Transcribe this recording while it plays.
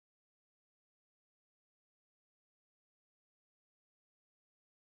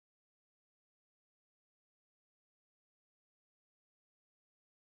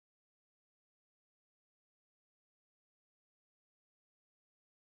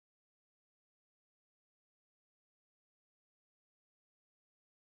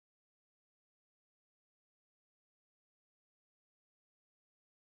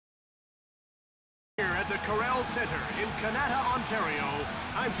the Corral Center in Canada, Ontario,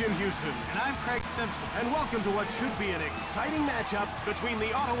 I'm Jim Houston. And I'm Craig Simpson. And welcome to what should be an exciting matchup between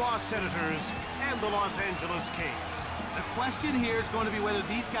the Ottawa Senators and the Los Angeles Kings. The question here is going to be whether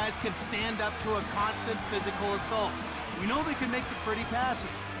these guys can stand up to a constant physical assault. We know they can make the pretty passes,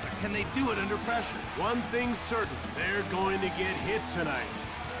 but can they do it under pressure? One thing's certain, they're going to get hit tonight.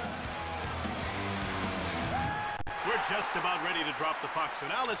 We're just about ready to drop the puck, so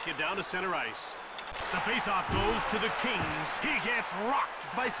now let's get down to center ice. The faceoff goes to the Kings. He gets rocked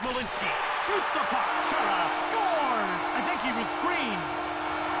by Smolinski. Shoots the puck. Shot. Scores! I think he was screened.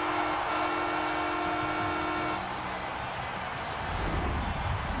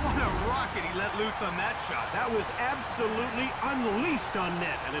 What a rocket he let loose on that shot. That was absolutely unleashed on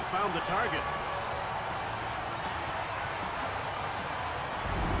net, and it found the target.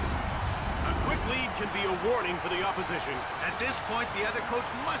 A quick lead can be a warning for the opposition. At this point, the other coach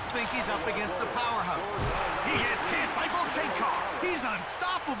must think he's up against the powerhouse. He gets hit by Volchenkov. He's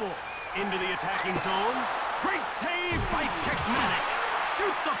unstoppable. Into the attacking zone. Great save by Czechmanic.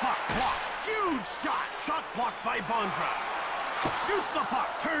 Shoots the puck. Blocked. Huge shot. Shot blocked by Bondra. Shoots the puck.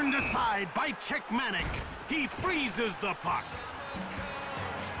 Turned aside by Czechmanic. He freezes the puck.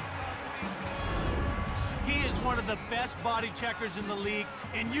 He is one of the best body checkers in the league,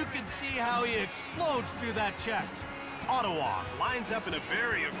 and you can see how he explodes through that check. Ottawa lines up in a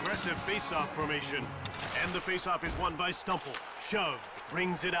very aggressive face-off formation. And the face-off is won by Stumple. Shoved.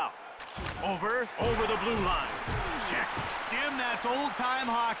 Brings it out. Over the blue line. Checked. Jim, that's old-time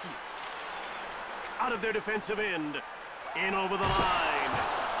hockey. Out of their defensive end. In over the line.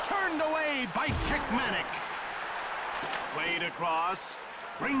 Turned away by Czechmanic. Played across.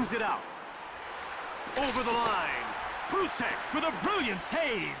 Brings it out. Over the line. Prusek with a brilliant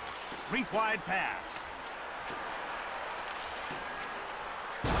save. Rink-wide pass.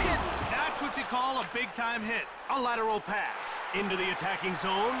 Hit. That's what you call a big-time hit. A lateral pass. Into the attacking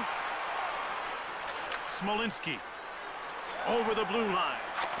zone. Smolinski. Over the blue line.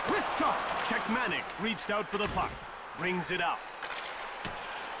 Wrist shot. Czechmanic reached out for the puck. Brings it out.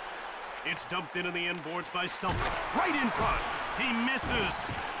 It's dumped into the inboards by Stump. Right in front. He misses.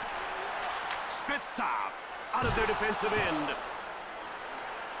 Spitsav out of their defensive end.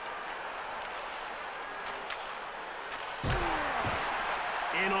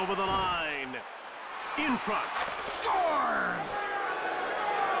 In over the line. In front. Scores!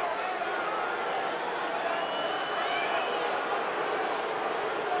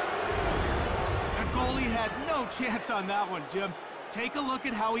 The goalie had no chance on that one, Jim. Take a look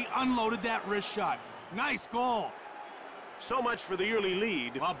at how he unloaded that wrist shot. Nice goal. So much for the early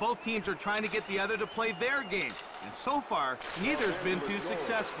lead. While both teams are trying to get the other to play their game. And so far, neither's been too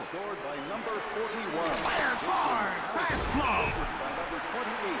successful. Scored by number 41. Fires hard. Fast flow. By number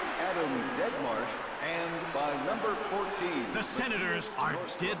 28, Adam Deadmarsh, and by number 14. The Senators are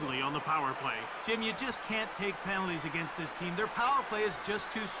deadly on the power play. Jim, you just can't take penalties against this team. Their power play is just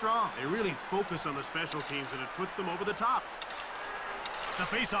too strong. They really focus on the special teams, and it puts them over the top. The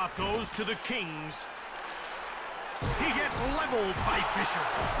faceoff goes to the Kings. He gets leveled by Fisher.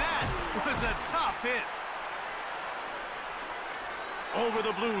 That was a tough hit. Over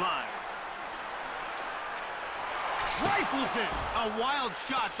the blue line. Rifles it. A wild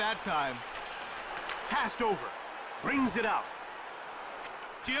shot that time. Passed over. Brings it out.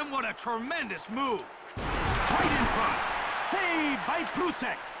 Jim, what a tremendous move. Right in front. Saved by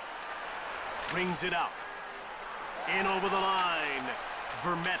Prusek. Brings it out. In over the line.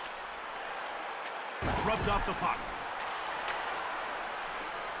 Vermette. Rubbed off the puck.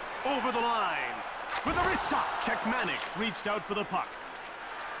 Over the line. With a wrist shot. Czechmanic reached out for the puck.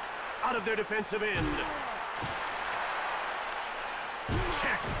 Out of their defensive end.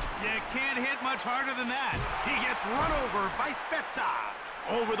 Checked. You can't hit much harder than that. He gets run over by Spezza.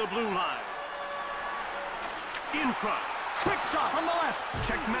 Over the blue line. In front. Quick shot from the left.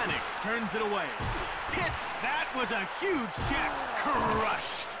 Czechmanic turns it away. Hit. That was a huge check.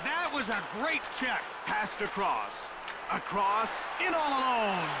 Crushed. That was a great check. Passed across. Across. In all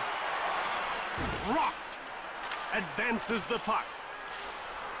alone. Rocked. Advances the puck.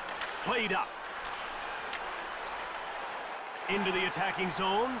 Played up. Into the attacking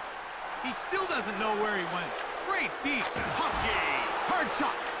zone. He still doesn't know where he went. Great deep. Hossier. Hard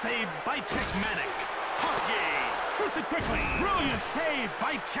shot. Saved by Czechmanic. Hossier. Shoots it quickly. Brilliant save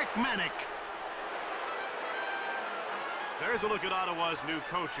by Czechmanic. There's a look at Ottawa's new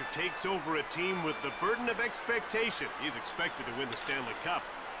coach who takes over a team with the burden of expectation. He's expected to win the Stanley Cup.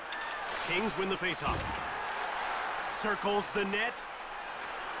 Kings win the faceoff. Circles the net.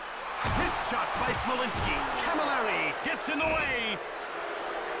 Wrist shot by Smolinski. Camilleri gets in the way.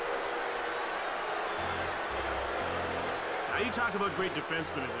 Now, you talk about great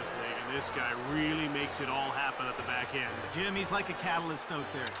defensemen in this league, and this guy really makes it all happen at the back end. Jim, he's like a catalyst out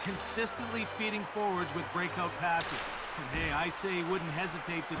there, consistently feeding forwards with breakout passes. And hey, I say he wouldn't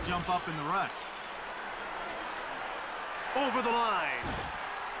hesitate to jump up in the rush. Over the line.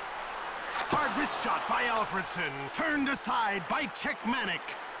 Hard wrist shot by Alfredson. Turned aside by Czechmanek.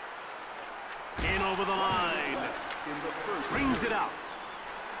 In over the line. Brings it out.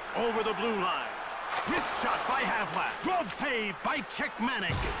 Over the blue line. Wrist shot by Havlat. Glove save by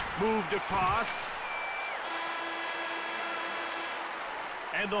Czechmanek. Moved across.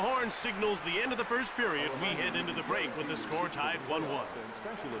 And the horn signals the end of the first period. We head into the break with the score tied 1-1. And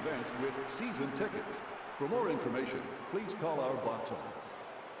special events with season tickets. For more information, please call our box office.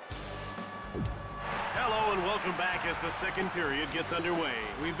 Hello and welcome back as the second period gets underway.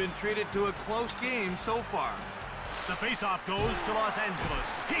 We've been treated to a close game so far. The faceoff goes to Los Angeles.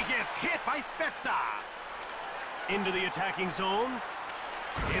 He gets hit by Spezza. Into the attacking zone.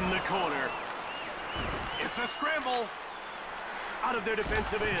 In the corner. It's a scramble. Out of their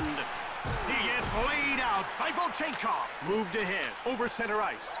defensive end. He gets laid out by Volchenkov. Moved ahead. Over center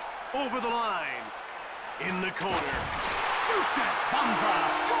ice. Over the line. In the corner. Shoots it. Bondra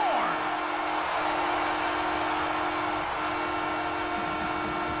scores.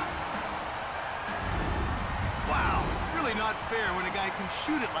 Wow, really not fair when a guy can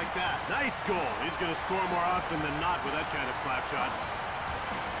shoot it like that. Nice goal. He's going to score more often than not with that kind of slap shot.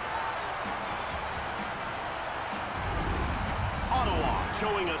 Ottawa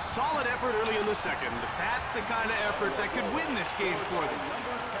showing a solid effort early in the second. That's the kind of effort that could win this game for them.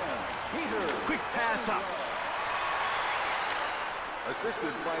 Quick pass up.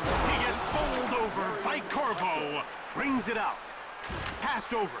 Assisted by He gets bowled over by Corvo. Brings it out.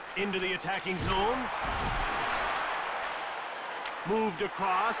 Passed over into the attacking zone. Moved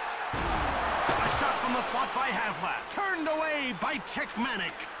across. A shot from the slot by Havlat. Turned away by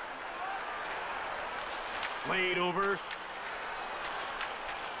Czechmanek. Played over.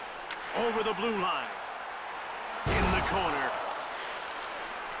 Over the blue line. In the corner.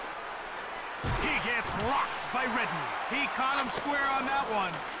 He gets rocked by Redden. He caught him square on that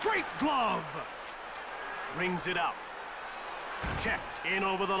one. Great glove. Brings it out. Checked in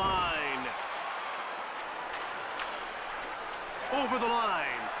over the line. Over the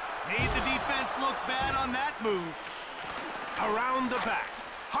line. Made the defense look bad on that move. Around the back.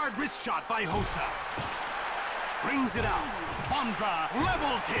 Hard wrist shot by Hossa. Brings it out. Bondra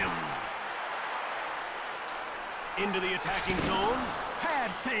levels him. Into the attacking zone.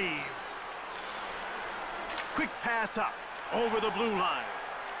 Pad save. Quick pass up. Over the blue line.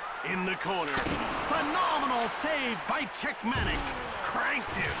 In the corner. Phenomenal save by Czechmanek.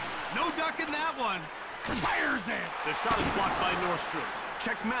 Cranked him. No ducking that one. Fires it. The shot is blocked by Nordstrom.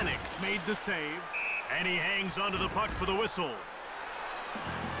 Czechmanek made the save. And he hangs onto the puck for the whistle.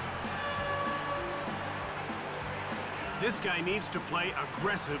 This guy needs to play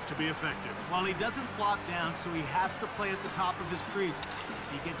aggressive to be effective. Well, he doesn't flop down, so he has to play at the top of his crease.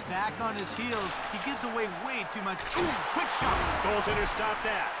 If he gets back on his heels, he gives away way too much. Ooh, quick shot. Goaltender stopped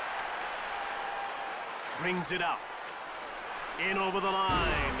that. Brings it out. In over the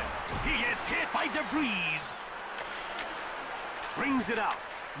line. He gets hit by DeVries. Brings it out.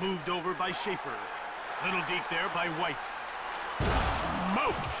 Moved over by Schaefer. Little deep there by White.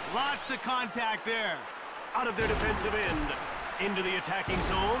 Smoked. Lots of contact there. Out of their defensive end. Into the attacking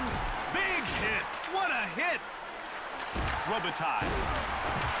zone. Big hit. What a hit. Robitaille.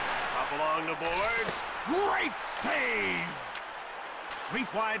 Up along the boards. Great save.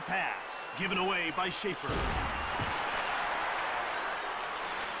 Rink wide pass. Given away by Schaefer.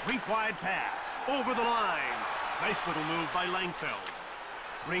 Rink wide pass. Over the line. Nice little move by Langfeld.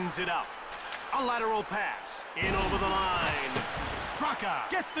 Brings it out. A lateral pass. In over the line. Straka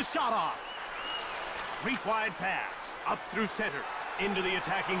gets the shot off. Rink wide pass. Up through center. Into the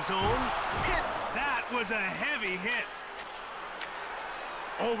attacking zone. Hit. That was a heavy hit.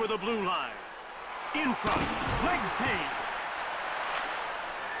 Over the blue line. In front. Leg save.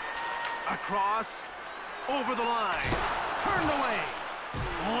 Across. Over the line. Turned away.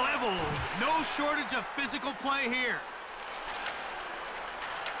 Leveled. No shortage of physical play here.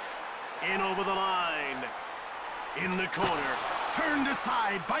 In over the line. In the corner. Turned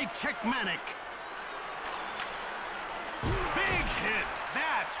aside by Czechmanek. Big hit.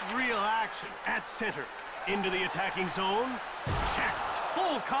 That's real action. At center. Into the attacking zone. Checked.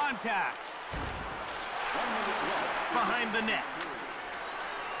 Full contact. Behind the net.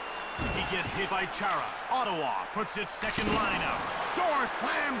 He gets hit by Chara. Ottawa puts its second line out. Door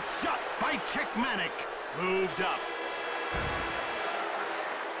slammed shut by Czechmanek. Moved up.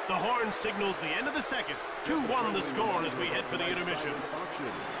 The horn signals the end of the second. 2-1 the score as we head for the intermission.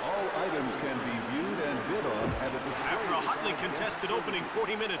 All items can be viewed and bid on at a display. After a hotly contested opening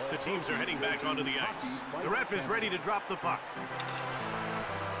 40 minutes, the teams are heading back onto the ice. The ref is ready to drop the puck.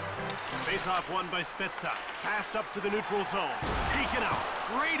 Face-off won by Spezza. Passed up to the neutral zone. Taken out.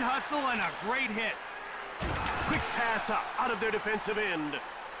 Great hustle and a great hit. Quick pass up out of their defensive end.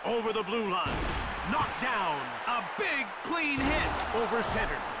 Over the blue line. Knocked down. A big, clean hit. Over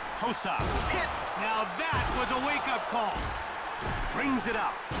center. Hossa. Hit. Now that was a wake-up call. Brings it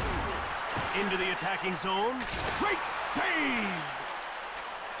out. Into the attacking zone. Great save!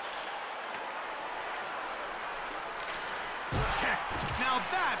 Check. Now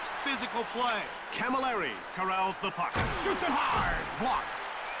that's physical play. Camilleri corrals the puck. Shoots it hard. Blocked.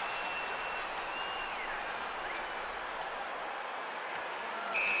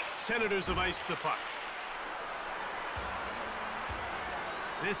 Senators have iced the puck.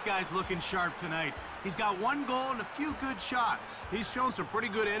 This guy's looking sharp tonight. He's got 1 goal and a few good shots. He's shown some pretty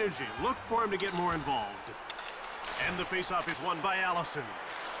good energy. Look for him to get more involved. And the faceoff is won by Allison.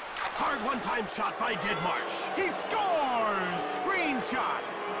 Hard one-time shot by Deadmarsh. He scores! Screen shot.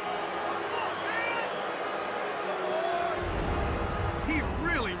 He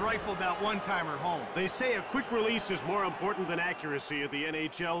really rifled that one-timer home. They say a quick release is more important than accuracy at the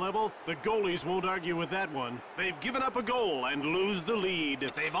NHL level. The goalies won't argue with that one. They've given up a goal and lose the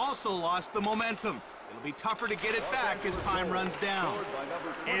lead. They've also lost the momentum. It'll be tougher to get it back as time runs down.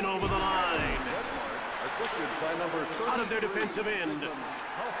 In over the line. Assisted by number 30, Out of their defensive end.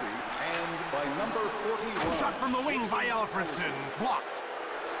 and by number 41. Shot from the wing by Alfredson. Blocked.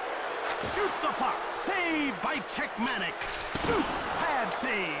 Shoots the puck. Saved by Czechmanic. Shoots. Pad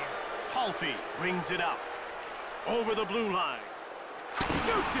save. Halfie brings it out. Over the blue line.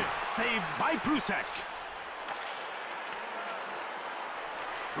 Shoots it. Saved by Prusek.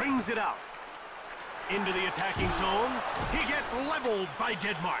 Brings it out. Into the attacking zone. He gets leveled by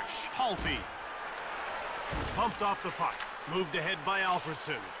Deadmarsh. Halfie. Bumped off the puck. Moved ahead by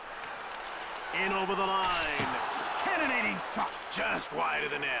Alfredson. In over the line. Cannonading shot. Just wide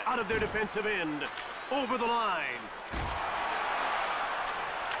of the net. Out of their defensive end. Over the line.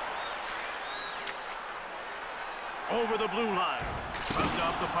 Over the blue line. Rubbed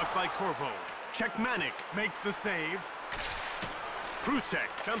off the puck by Corvo. Czechmanic makes the save. Prusek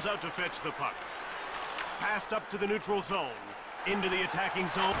comes out to fetch the puck. Passed up to the neutral zone. Into the attacking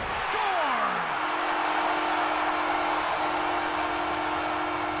zone. Scores!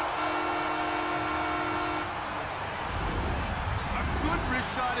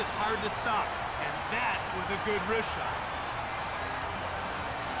 Shot is hard to stop, and that was a good wrist shot.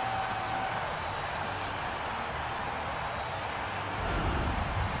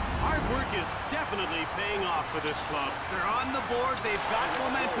 Hard work is definitely paying off for this club. They're on the board, they've got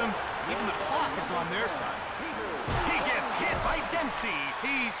momentum, even the clock is on their side. He gets hit by Dempsey.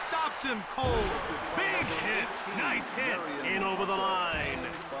 He stops him cold. Big hit, nice hit. In over the line.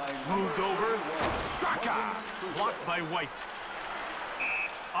 Moved over. Straka. Blocked by White.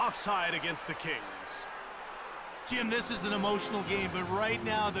 Offside against the Kings. Jim, this is an emotional game, but right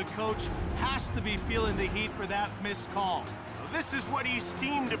now the coach has to be feeling the heat for that missed call. Well, this is what he's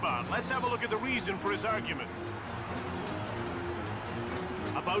steamed about. Let's have a look at the reason for his argument.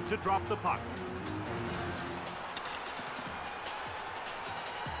 About to drop the puck.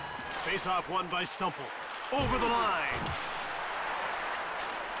 Face-off won by Stumple. Over the line.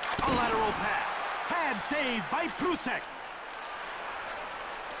 A lateral pass. Pad saved by Prusek.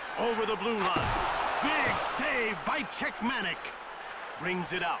 Over the blue line. Big save by Czechmanic.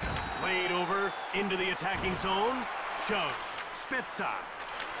 Brings it out. Played over into the attacking zone. Shoved. Spezza.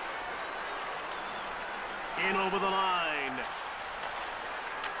 In over the line.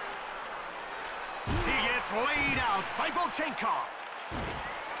 He gets laid out by Volchenkov.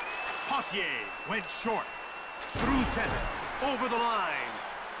 Possier went short. Through center. Over the line.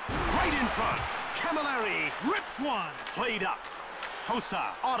 Right in front. Camilleri rips one. Played up.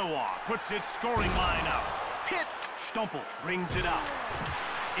 Hossa, Ottawa, puts its scoring line out. Hit. Stumpel brings it out.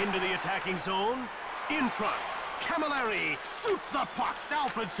 Into the attacking zone. In front. Camilleri shoots the puck.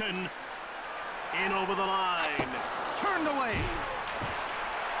 Alfredson. In over the line. Turned away.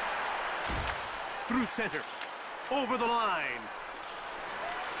 Through center. Over the line.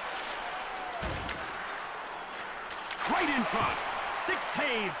 Right in front. Stick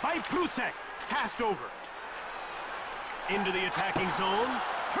save by Prusek. Passed over. Into the attacking zone.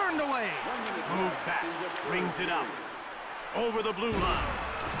 Turned away. Moved back. Brings it out. Over the blue line.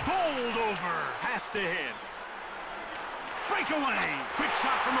 Bowled over. Passed ahead. Breakaway. Quick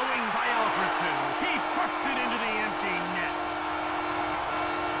shot from the wing by Alfredson. He puts it into the empty net.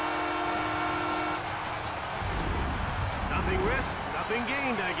 Nothing risked, nothing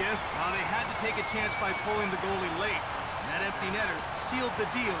gained, I guess. Well, they had to take a chance by pulling the goalie late. And that empty netter sealed the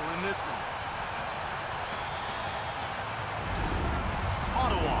deal in this one.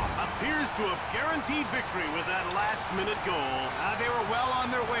 Ottawa appears to have guaranteed victory with that last-minute goal. They were well on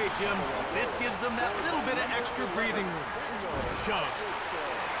their way, Jim. This gives them that little bit of extra breathing room. Shove.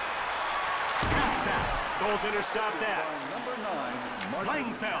 Pass back. Goaltender stopped that. Number 9,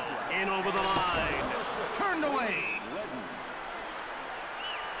 Langfeld in over the line. Turned away.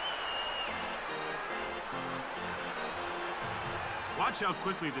 Watch how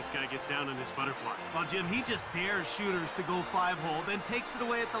quickly this guy gets down in this butterfly. Well, Jim, he just dares shooters to go 5-hole, then takes it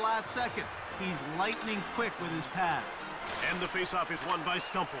away at the last second. He's lightning quick with his pads. And the faceoff is won by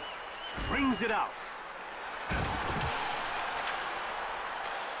Stumple. Brings it out.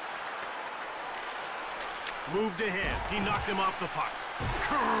 Moved ahead. He knocked him off the puck.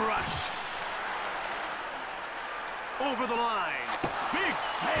 Crushed. Over the line. Big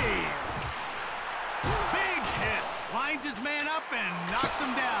save. Big hit. Winds his man up and knocks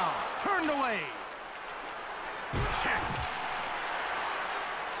him down. Turned away. Checked.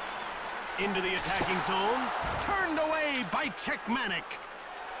 Into the attacking zone. Turned away by Czechmanic.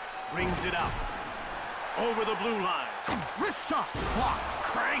 Brings it out. Over the blue line. Wrist shot. Blocked.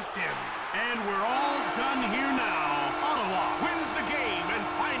 Cranked him. And we're all done here now. Ottawa wins the game and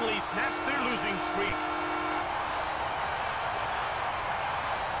finally snaps their losing streak.